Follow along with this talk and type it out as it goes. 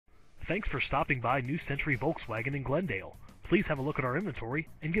Thanks for stopping by New Century Volkswagen in Glendale. Please have a look at our inventory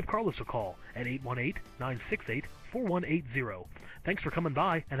and give Carlos a call at 818-968-4180. Thanks for coming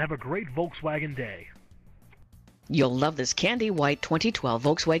by and have a great Volkswagen day. You'll love this candy white 2012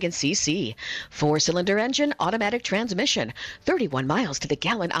 Volkswagen CC. 4-cylinder engine, automatic transmission, 31 miles to the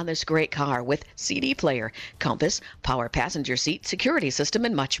gallon on this great car with CD player, compass, power passenger seat, security system,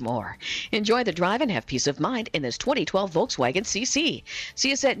 and much more. Enjoy the drive and have peace of mind in this 2012 Volkswagen CC.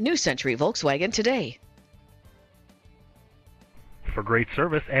 See us at New Century Volkswagen today. For great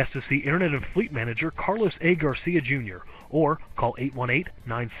service, ask to see Internet and Fleet Manager Carlos A. Garcia Jr. or call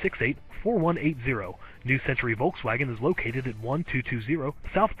 818-968-4180. New Century Volkswagen is located at 1220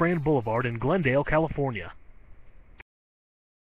 South Brand Boulevard in Glendale, California.